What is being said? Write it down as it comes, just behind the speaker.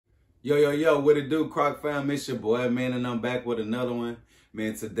Yo, what it do, Croc fam? It's your boy, man, and I'm back with another one.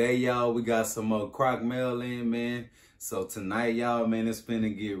 Man, today, y'all, we got some more Croc mail in, man. So tonight, y'all, man, it's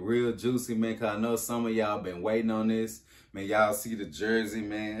finna get real juicy, man, because I know some of y'all been waiting on this. Man, y'all see the jersey,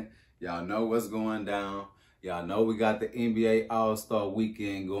 man. Y'all know what's going down. Y'all know we got the NBA All-Star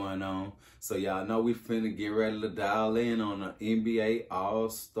Weekend going on. So y'all know we finna get ready to dial in on the NBA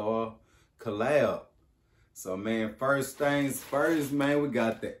All-Star collab. So, man, first things first, man, we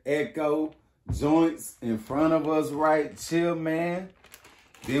got the Echo joints in front of us right here, man.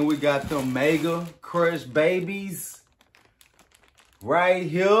 Then we got the Mega Crush Babies right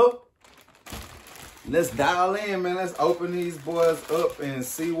here. Let's dial in, man. Let's open these boys up and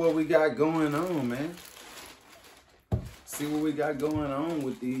see what we got going on, man. See what we got going on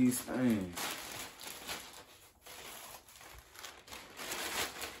with these things.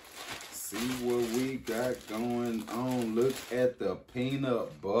 See what we got going on. Look at the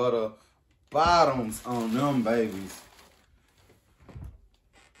peanut butter bottoms on them babies.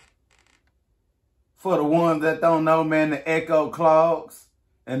 For the ones that don't know, man, the Echo Clogs.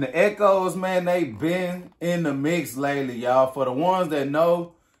 And the Echoes, man, they been in the mix lately, y'all. For the ones that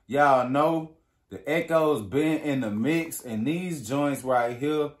know, y'all know the Echoes been in the mix. And these joints right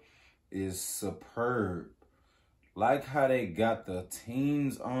here is superb. Like how they got the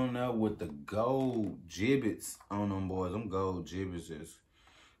teams on there with the gold gibbets on them, boys. Them gold gibbets is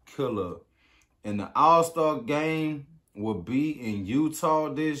killer. And the All-Star game will be in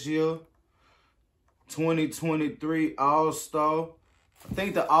Utah this year. 2023 All-Star. I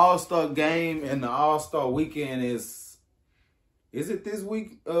think the All-Star game and the All-Star weekend is it this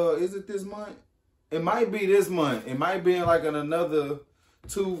week? Is it this month? It might be this month. It might be in like in another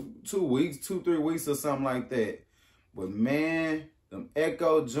two weeks, 2-3 weeks or something like that. But, man, them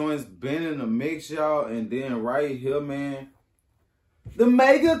Echo joints been in the mix, y'all. And then right here, man, the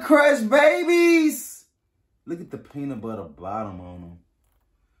Mega Crush Babies. Look at the peanut butter bottom on them.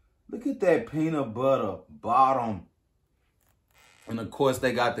 Look at that peanut butter bottom. And, of course,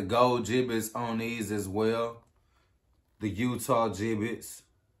 they got the gold gibbets on these as well. The Utah gibbets.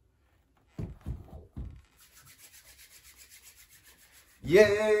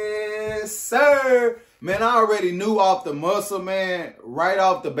 Yes, sir. Man, I already knew off the muscle, man, right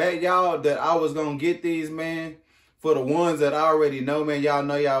off the bat, y'all, that I was going to get these, man. For the ones that I already know, man, y'all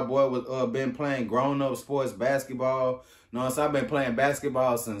know y'all boy was been playing grown-up sports basketball. No, so I've been playing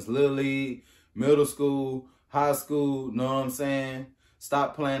basketball since Little League, middle school, high school, know what I'm saying?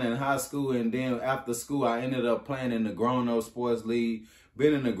 Stopped playing in high school, and then after school, I ended up playing in the grown-up sports league.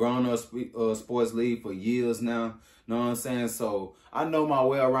 Been in the grown-up sports league for years now, know what I'm saying? So I know my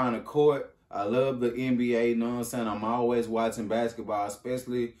way around the court. I love the NBA, know what I'm saying? I'm always watching basketball,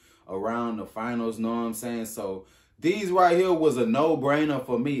 especially around the finals, know what I'm saying? So these right here was a no-brainer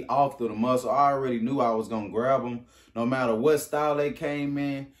for me off the muscle. I already knew I was going to grab them no matter what style they came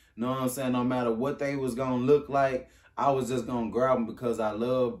in, know what I'm saying? No matter what they was going to look like, I was just going to grab them because I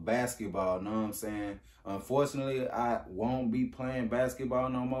love basketball, know what I'm saying? Unfortunately, I won't be playing basketball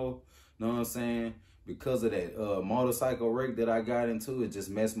no more, know what I'm saying? Because of that motorcycle wreck that I got into, it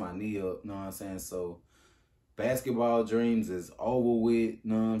just messed my knee up, know what I'm saying? So, basketball dreams is over with,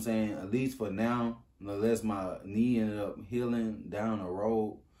 know what I'm saying? At least for now, unless my knee ended up healing down the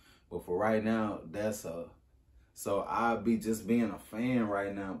road. But for right now, that's so I'll be just being a fan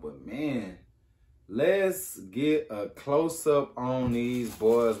right now. But, man, let's get a close-up on these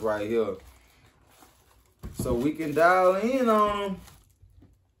boys right here. So we can dial in on them.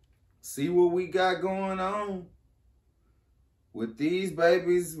 See what we got going on with these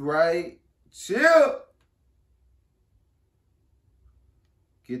babies right here.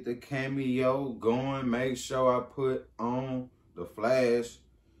 Get the cameo going. Make sure I put on the flash.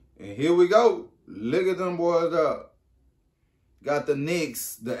 And here we go. Look at them boys up. Got the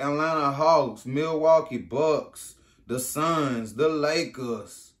Knicks, the Atlanta Hawks, Milwaukee Bucks, the Suns, the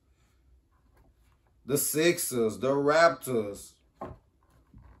Lakers, the Sixers, the Raptors.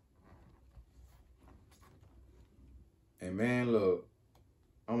 And, man, look,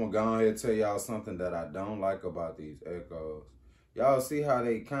 I'm going to go ahead and tell y'all something that I don't like about these Echoes. Y'all see how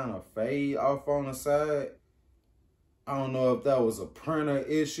they kind of fade off on the side? I don't know if that was a printer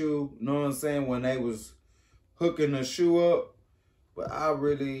issue, know what I'm saying, when they was hooking the shoe up. But I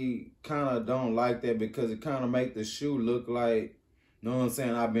really kind of don't like that because it kind of make the shoe look like, know what I'm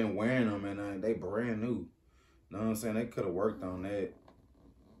saying, I've been wearing them and they brand new. Know what I'm saying? They could have worked on that.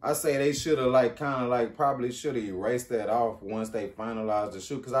 I say they should have probably should have erased that off once they finalized the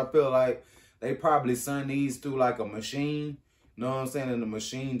shoe. Because I feel like they probably sent these through like a machine. You know what I'm saying? And the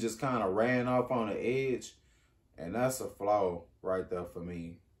machine just kind of ran off on the edge. And that's a flaw right there for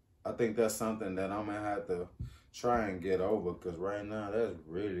me. I think that's something that I'm gonna have to try and get over, because right now that's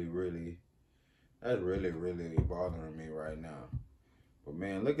really bothering me right now. But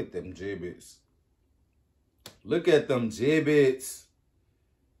man, look at them gibbets. Look at them gibbets.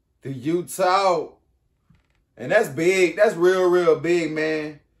 The Utah. And that's big. That's real big,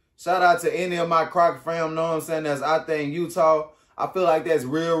 man. Shout out to any of my Croc fam, know what I'm saying, that's out there in Utah. I feel like that's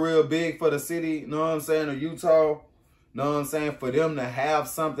real big for the city, know what I'm saying, of Utah. Know what I'm saying? For them to have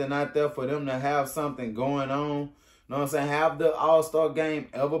something out there, for them to have something going on. Know what I'm saying? Have the All-Star game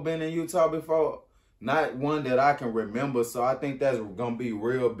ever been in Utah before? Not one that I can remember. So I think that's going to be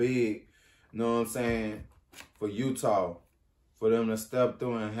real big. Know what I'm saying? For Utah. For them to step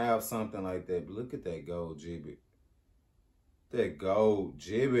through and have something like that. But look at that gold gibbet. That gold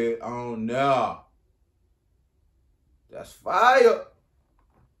gibbet on there. That's fire.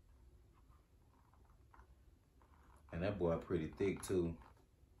 And that boy pretty thick too.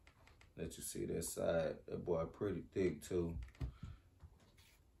 Let you see that side. That boy pretty thick too.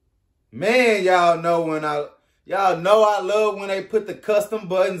 Man, y'all know I love when they put the custom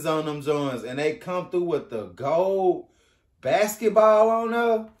buttons on them joints and they come through with the gold basketball on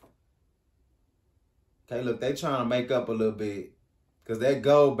there. Okay, look, they trying to make up a little bit. Because that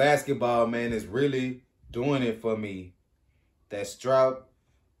gold basketball, man, is really doing it for me. That strap,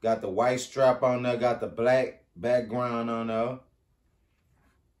 got the white strap on there, got the black background on there.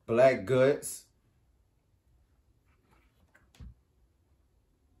 Black guts.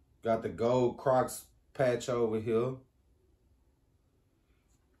 Got the gold Crocs patch over here.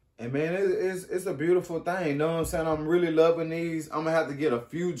 And man, it's a beautiful thing. You know what I'm saying? I'm really loving these. I'm going to have to get a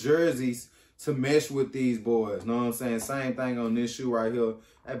few jerseys to mesh with these boys. Know what I'm saying? Same thing on this shoe right here.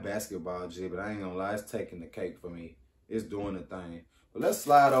 That basketball jib, but I ain't gonna lie, it's taking the cake for me. It's doing the thing. But let's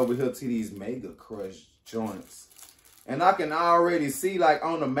slide over here to these Mega Crush joints. And I can already see, like,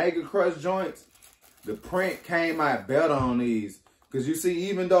 on the Mega Crush joints, the print came out better on these. Because you see,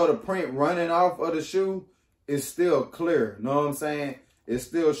 even though the print running off of the shoe is still clear. Know what I'm saying? It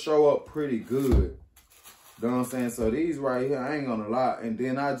still show up pretty good. Know what I'm saying? So these right here, I ain't gonna lie. And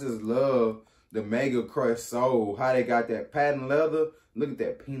then I just love the Mega Crush sole. How they got that patent leather. Look at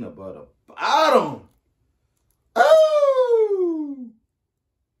that peanut butter bottom. Oh!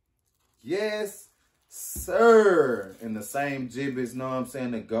 Yes, sir. And the same gibbets, know what I'm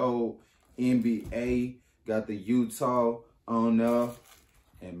saying? The gold NBA. Got the Utah on there.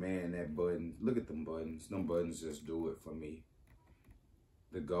 And man, that button. Look at them buttons. Them buttons just do it for me.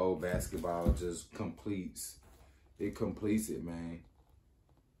 The gold basketball just completes. It completes it, man.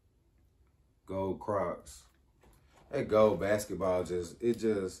 Gold Crocs. That gold basketball just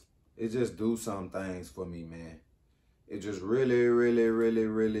do some things for me, man. It just really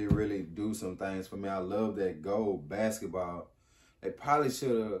do some things for me. I love that gold basketball. They probably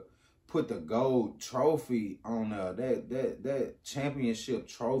should have put the gold trophy on there. That championship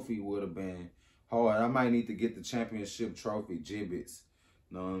trophy would have been hard. I might need to get the championship trophy gibbets.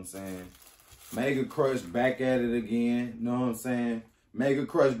 Know what I'm saying? Mega Crush back at it again. Know what I'm saying? Mega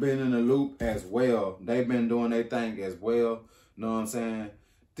Crush been in the loop as well. They've been doing their thing as well. Know what I'm saying?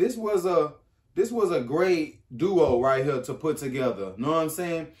 This was a great duo right here to put together. Know what I'm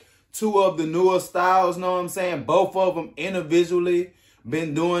saying? Two of the newer styles, know what I'm saying? Both of them individually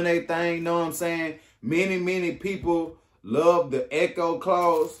been doing their thing, know what I'm saying? Many people love the Echo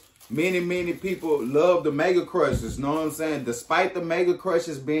Clogs. Many people love the Mega Crushes, know what I'm saying? Despite the Mega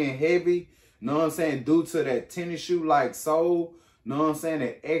Crushes being heavy, know what I'm saying? Due to that tennis shoe-like sole, know what I'm saying?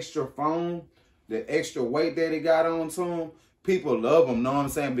 That extra foam, the extra weight that it got onto them. People love them, know what I'm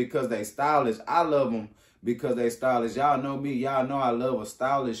saying? Because they stylish. I love them because they stylish. Y'all know me. Y'all know I love a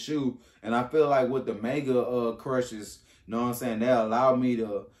stylish shoe. And I feel like with the Mega Crushes, know what I'm saying? They allow me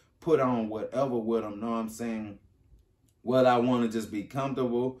to put on whatever with them, know what I'm saying? Whether I want to just be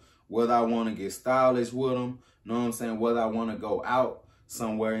comfortable, whether I want to get stylish with them, know what I'm saying? Whether I want to go out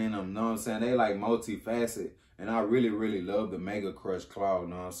somewhere in them, know what I'm saying? They like multifaceted. And I really love the Mega Crush Clog,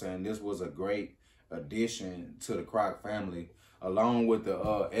 know what I'm saying? This was a great addition to the Croc family. Along with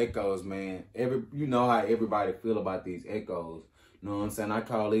the Echoes, man. You know how everybody feel about these Echoes. Know what I'm saying? I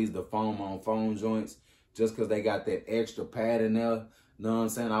call these the foam on foam joints just because they got that extra pad in there. Know what I'm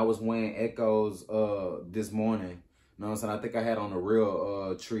saying? I was wearing Echoes this morning. Know what I'm saying? I think I had on the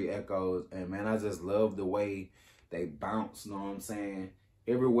real tree Echoes. And man, I just love the way they bounce. Know what I'm saying?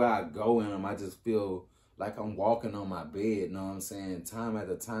 Everywhere I go in them, I just feel like I'm walking on my bed. Know what I'm saying? Time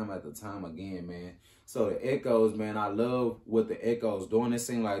after time again, man. So the Echoes, man, I love what the Echoes doing. It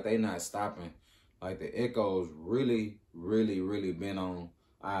seems like they not stopping. Like the Echoes really been on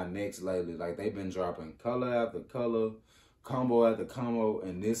our necks lately. Like they've been dropping color after color, combo after combo,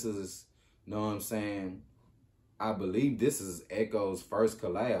 and this is, you know what I'm saying, I believe this is Echo's first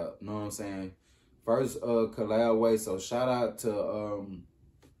collab, you know what I'm saying, first collab way. So shout out to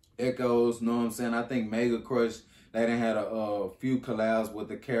Echoes, you know what I'm saying. I think Mega Crush, they done had a few collabs with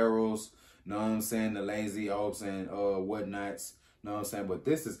the Carols, you know what I'm saying, the Lazy Oaks and whatnots, you know what I'm saying. But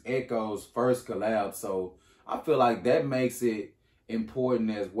this is Echo's first collab, so I feel like that makes it important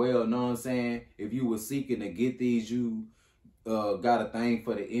as well, you know what I'm saying. If you were seeking to get these, you got a thing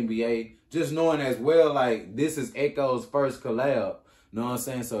for the NBA. Just knowing as well, like, this is Echo's first collab, you know what I'm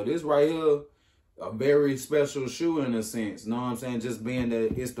saying. So this right here, a very special shoe in a sense, you know what I'm saying. Just being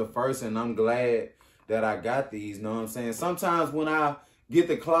that it's the first, and I'm glad that I got these, you know what I'm saying. Sometimes when I get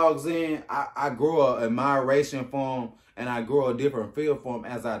the Clogs in, I grow an admiration for them, and I grow a different feel for them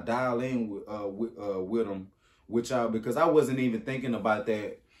as I dial in with them, with y'all, because I wasn't even thinking about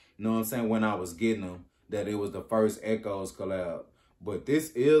that, you know what I'm saying, when I was getting them, that it was the first Echoes collab. But this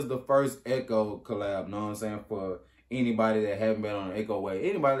is the first Echo collab, you know what I'm saying, for anybody that haven't been on the Echo Way.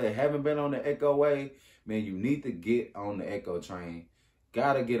 Anybody that haven't been on the Echo Way, man, you need to get on the Echo train.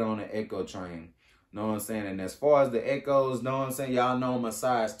 Gotta get on the Echo train. Know what I'm saying? And as far as the Echoes, know what I'm saying? Y'all know I'm a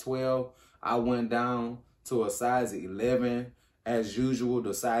size 12. I went down to a size 11. As usual,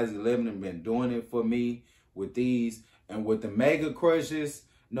 the size 11 have been doing it for me with these. And with the Mega Crushes,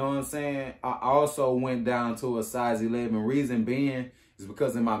 know what I'm saying, I also went down to a size 11. Reason being is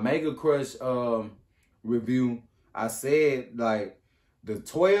because in my Mega Crush review, I said, like,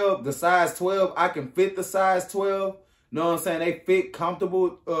 the size 12, I can fit the size 12. Know what I'm saying? They fit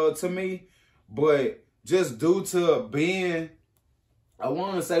comfortable to me. But just due to being, I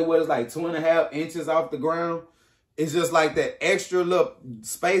want to say what it's like 2.5 inches off the ground, it's just like that extra little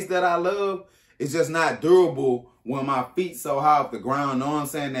space that I love. It's just not durable when my feet so high off the ground. Know what I'm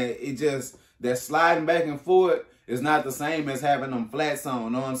saying? That it just, that sliding back and forth is not the same as having them flats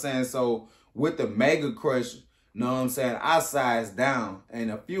on. Know what I'm saying? So with the Mega Crush, know what I'm saying, I sized down.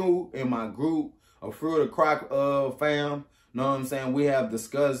 And a few in my group, a few of the Croc fam, know what I'm saying, we have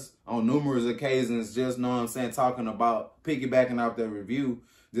discussed on numerous occasions, just, know what I'm saying, talking about piggybacking off that review,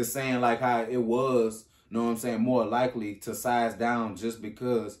 just saying like how it was, know what I'm saying, more likely to size down, just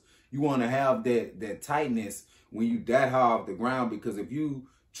because you want to have that tightness when you that high off the ground. Because if you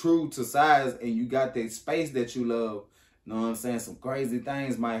true to size and you got that space that you love, know what I'm saying, some crazy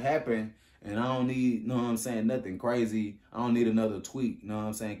things might happen. And I don't need, know what I'm saying, nothing crazy. I don't need another tweak, know what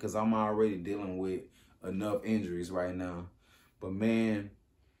I'm saying, because I'm already dealing with enough injuries right now. But, man,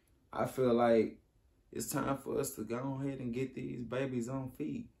 I feel like it's time for us to go ahead and get these babies on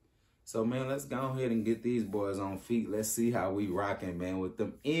feet. So, man, let's go ahead and get these boys on feet. Let's see how we rocking, man, with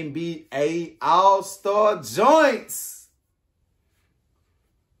them NBA All-Star joints.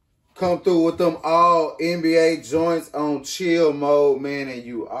 Come through with them all NBA joints on chill mode, man, and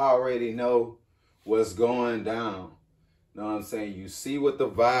you already know what's going down. Know what I'm saying? You see what the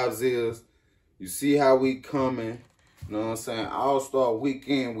vibes is. You see how we coming. You know what I'm saying? All-Star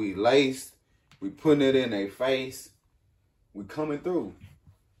weekend, we laced. We putting it in their face. We coming through.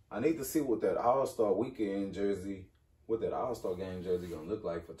 I need to see what that All-Star weekend jersey, what that All-Star game jersey gonna look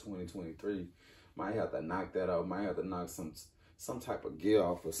like for 2023. Might have to knock that out. Might have to knock some type of gear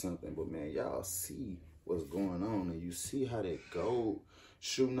off or something. But, man, y'all see what's going on. And you see how that gold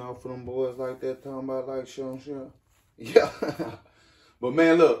shooting out for them boys like that, talking about like sure. Yeah. But,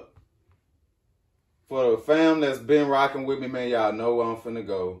 man, look. For the fam that's been rocking with me, man, y'all know where I'm finna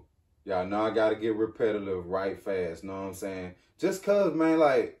go. Y'all know I gotta get repetitive right fast, know what I'm saying? Just cause, man,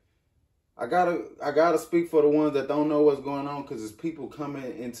 like, I gotta speak for the ones that don't know what's going on, cause it's people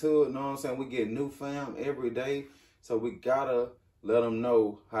coming into it, know what I'm saying? We get new fam every day, so we gotta let them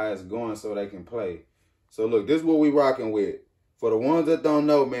know how it's going so they can play. So look, this is what we rocking with. For the ones that don't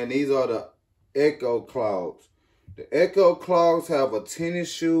know, man, these are the Echo Clogs. The Echo Clogs have a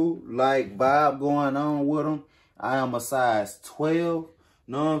tennis shoe-like vibe going on with them. I am a size 12,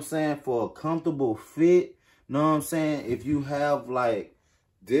 know what I'm saying, for a comfortable fit. Know what I'm saying? If you have, like,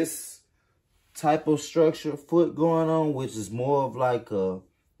 this type of structure foot going on, which is more of like a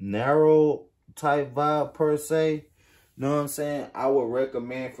narrow type vibe per se, know what I'm saying, I would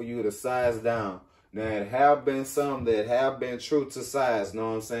recommend for you to size down. Now, there have been some that have been true to size,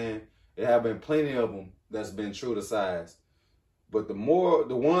 know what I'm saying? There have been plenty of them that's been true to size. But the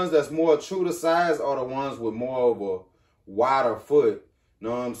ones that's more true to size are the ones with more of a wider foot,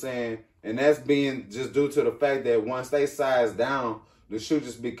 know what I'm saying? And that's being just due to the fact that once they size down, the shoe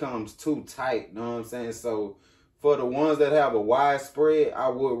just becomes too tight, know what I'm saying? So for the ones that have a wide spread, I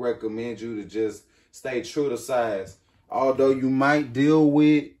would recommend you to just stay true to size. Although you might deal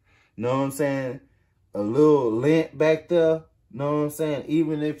with, know what I'm saying, a little lint back there. Know what I'm saying?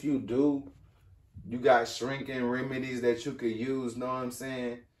 Even if you do, you got shrinking remedies that you could use. Know what I'm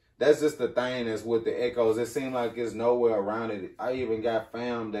saying? That's just the thing that's with the Echoes. It seems like there's nowhere around it. I even got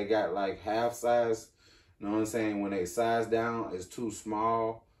fam that got like half size. Know what I'm saying? When they size down, it's too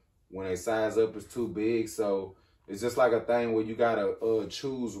small. When they size up, it's too big. So it's just like a thing where you gotta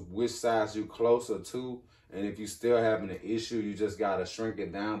choose which size you closer to. And if you still having an issue, you just gotta shrink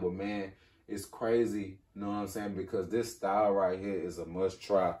it down. But man, it's crazy, you know what I'm saying? Because this style right here is a must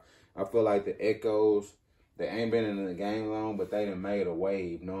try. I feel like the Echoes, they ain't been in the game long, but they done made a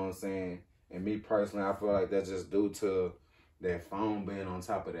wave, you know what I'm saying? And me personally, I feel like that's just due to that foam being on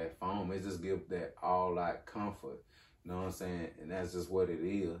top of that foam. It just gives that all like comfort, you know what I'm saying? And that's just what it is,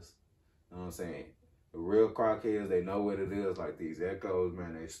 you know what I'm saying? The real Crockheads, they know what it is. Like these Echoes,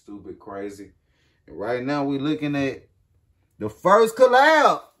 man, they stupid crazy. And right now we looking at the first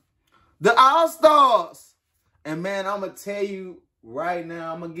collab, the All-Stars. And man, I'm going to tell you right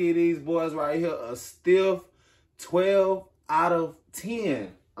now, I'm going to give these boys right here a stiff 12 out of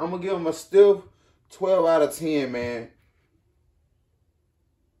 10. I'm going to give them a stiff 12 out of 10, man.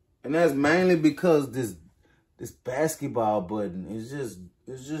 And that's mainly because this basketball button is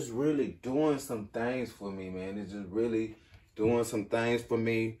just really doing some things for me, man. It's just really doing some things for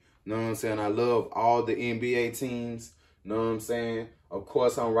me. You know what I'm saying? I love all the NBA teams. You know what I'm saying? Of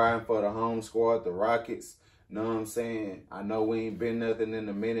course, I'm riding for the home squad, the Rockets. You know what I'm saying? I know we ain't been nothing in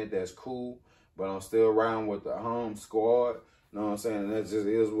a minute. That's cool. But I'm still riding with the home squad. You know what I'm saying? That just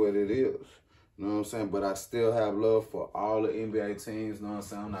is what it is. You know what I'm saying? But I still have love for all the NBA teams. You know what I'm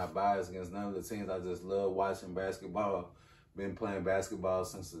saying? I'm not biased against none of the teams. I just love watching basketball. Been playing basketball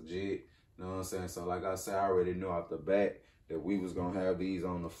since legit. You know what I'm saying? So like I said, I already knew off the bat that we was going to have these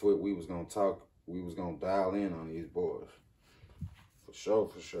on the foot. We was going to talk. We was going to dial in on these boys. For sure,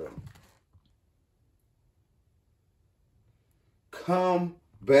 for sure. Come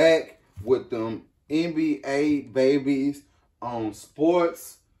back with them NBA babies on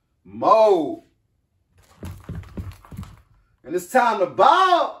sports mode. And it's time to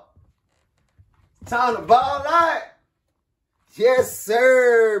ball. Time to ball out. Yes,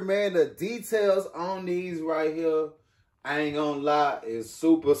 sir, man. The details on these right here, I ain't gonna lie, is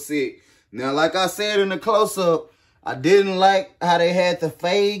super sick. Now, like I said in the close-up, I didn't like how they had the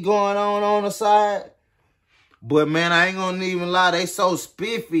fade going on the side. But, man, I ain't gonna even lie. They so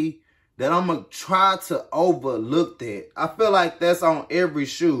spiffy that I'm gonna try to overlook that. I feel like that's on every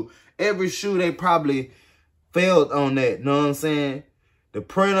shoe. Every shoe, they probably failed on that. You know what I'm saying? The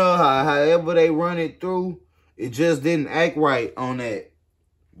printer, however they run it through, it just didn't act right on that.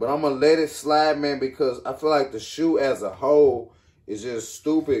 But I'm going to let it slide, man, because I feel like the shoe as a whole is just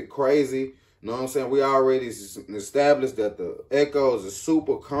stupid, crazy. You know what I'm saying? We already established that the Echoes is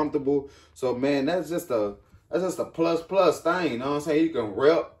super comfortable. So, man, that's just a plus thing. You know what I'm saying? You can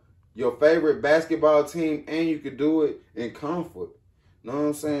rep your favorite basketball team and you can do it in comfort. You know what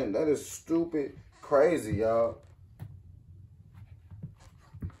I'm saying? That is stupid crazy, y'all.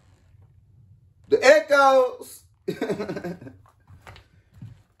 The Echoes.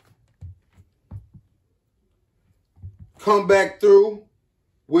 Come back through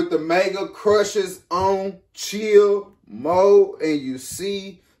with the Mega Crushes on chill mode. And you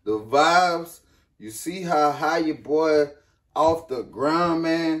see the vibes. You see how high your boy off the ground,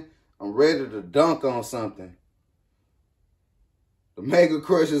 man. I'm ready to dunk on something. The Mega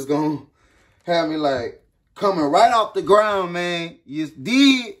Crushes gonna have me like coming right off the ground, man. You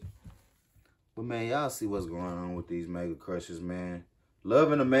did. But, man, y'all see what's going on with these Mega Crushes, man.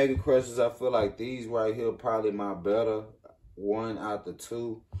 Loving the Mega Crushes, I feel like these right here probably my better one out the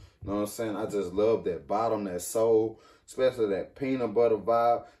two. You know what I'm saying? I just love that bottom, that sole, especially that peanut butter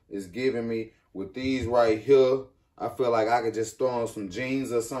vibe is giving me. With these right here, I feel like I could just throw on some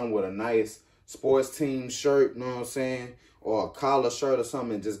jeans or something with a nice sports team shirt, you know what I'm saying? Or a collar shirt or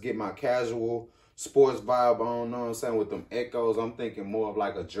something and just get my casual sports vibe on, you know what I'm saying? With them Echoes, I'm thinking more of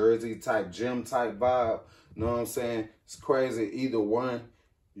like a jersey type, gym type vibe. You know what I'm saying? It's crazy. Either one,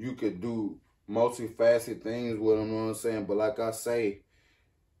 you could do multifaceted things with them, you know what I'm saying? But like I say,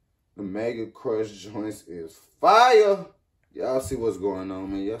 the Mega Crush joints is fire. Y'all see what's going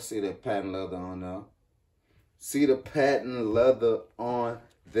on, man. Y'all see that patent leather on there. See the patent leather on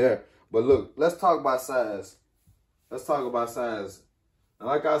there. But look, let's talk about size. Let's talk about size. And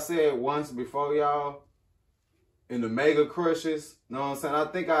like I said once before, y'all, in the Mega Crushes, you know what I'm saying? I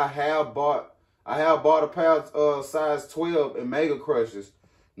think I have bought a pair of size 12 in Mega Crushes.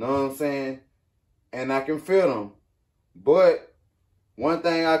 You know what I'm saying? And I can feel them. But one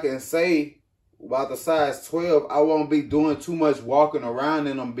thing I can say about the size 12, I won't be doing too much walking around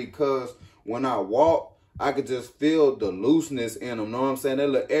in them because when I walk, I could just feel the looseness in them. Know what I'm saying? That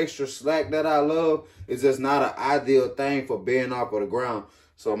little extra slack that I love is just not an ideal thing for being off of the ground.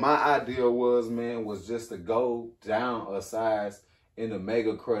 So my idea was, man, was just to go down a size in the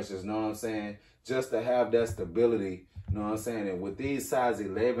Mega Crushers. Know what I'm saying? Just to have that stability. You know what I'm saying? And with these size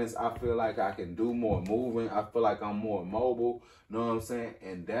 11s, I feel like I can do more moving. I feel like I'm more mobile. You know what I'm saying?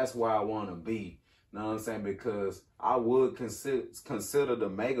 And that's where I want to be. You know what I'm saying? Because I would consider the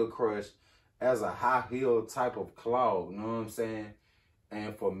Mega Crush as a high heel type of clog. You know what I'm saying?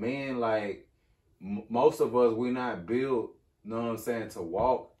 And for men, like, most of us, we not built, you know what I'm saying, to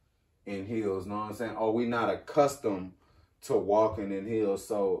walk in heels. You know what I'm saying? Or we not accustomed to walking in heels.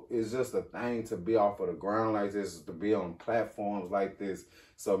 So it's just a thing to be off of the ground like this, to be on platforms like this.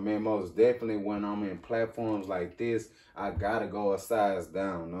 So, man, most definitely when I'm in platforms like this, I gotta go a size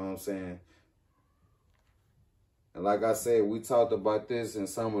down. You know what I'm saying? And like I said, we talked about this in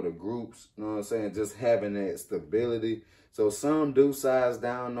some of the groups, you know what I'm saying, just having that stability. So some do size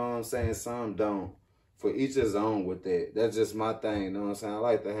down, you know what I'm saying, some don't. For each his own with that. That's just my thing, you know what I'm saying? I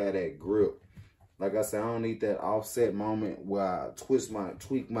like to have that grip. Like I said, I don't need that offset moment where I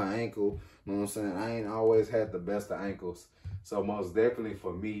tweak my ankle, you know what I'm saying? I ain't always had the best of ankles. So most definitely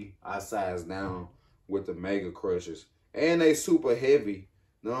for me, I size down with the Mega Crushers. And they super heavy.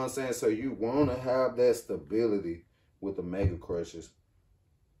 You know what I'm saying? So you want to have that stability with the Mega Crushers.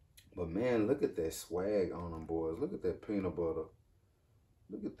 But, man, look at that swag on them, boys. Look at that peanut butter.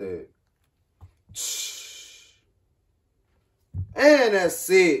 Look at that. And that's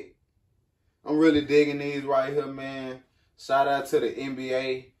it. I'm really digging these right here, man. Shout out to the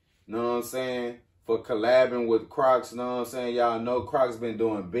NBA. You know what I'm saying? For collabing with Crocs, you know what I'm saying? Y'all know Crocs been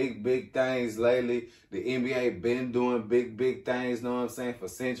doing big things lately. The NBA been doing big things, you know what I'm saying, for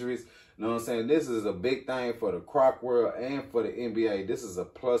centuries. You know what I'm saying? This is a big thing for the Croc world and for the NBA. This is a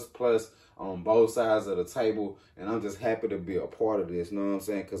plus on both sides of the table. And I'm just happy to be a part of this, you know what I'm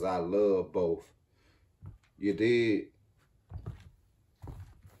saying? Because I love both. You did.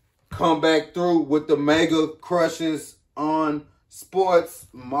 Come back through with the Mega Crushes on sports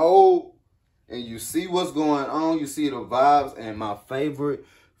mode. And you see what's going on. You see the vibes. And my favorite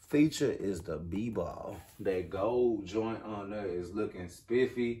feature is the B-ball. That gold joint on there is looking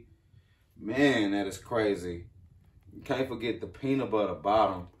spiffy. Man, that is crazy. You can't forget the peanut butter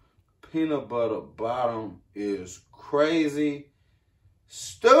bottom. Peanut butter bottom is crazy.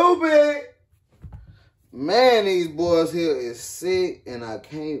 Stupid. Man, these boys here is sick, and I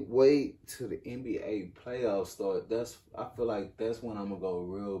can't wait till the NBA playoffs start. I feel like that's when I'm gonna go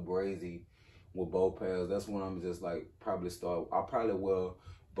real brazy with both pairs. That's when I'm just like probably start. I probably wear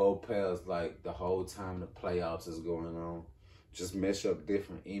both pairs like the whole time the playoffs is going on. Just mesh up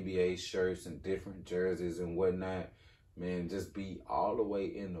different NBA shirts and different jerseys and whatnot. Man, just be all the way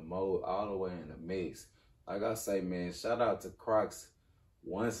in the mode, all the way in the mix. Like I say, man, shout out to Crocs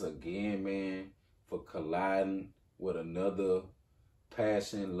once again, man, for colliding with another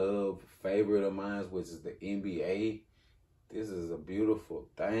passion, love, favorite of mine, which is the NBA. This is a beautiful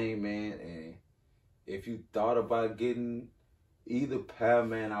thing, man. And if you thought about getting either pair,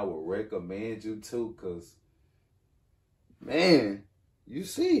 man, I would recommend you to, because, man, you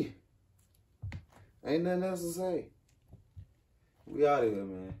see, ain't nothing else to say. We out of here,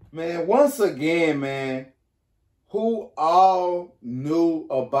 man. Man, once again, man, who all knew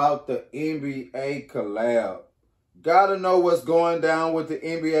about the NBA collab? Gotta know what's going down with the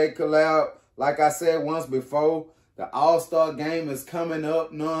NBA collab. Like I said once before, the All-Star game is coming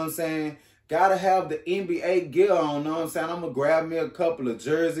up, know what I'm saying? Gotta have the NBA gear on, know what I'm saying? I'm gonna grab me a couple of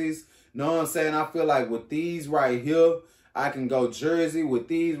jerseys, know what I'm saying? I feel like with these right here, I can go jersey. With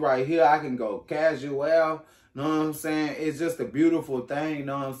these right here, I can go casual, know what I'm saying? It's just a beautiful thing,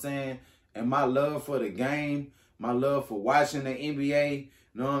 know what I'm saying? And my love for the game, my love for watching the NBA,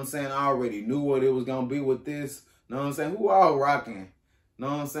 know what I'm saying? I already knew what it was gonna be with this, know what I'm saying? Who all rocking?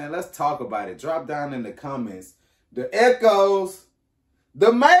 Know what I'm saying? Let's talk about it. Drop down in the comments. The Echoes,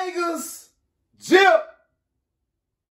 the Megas, Jip.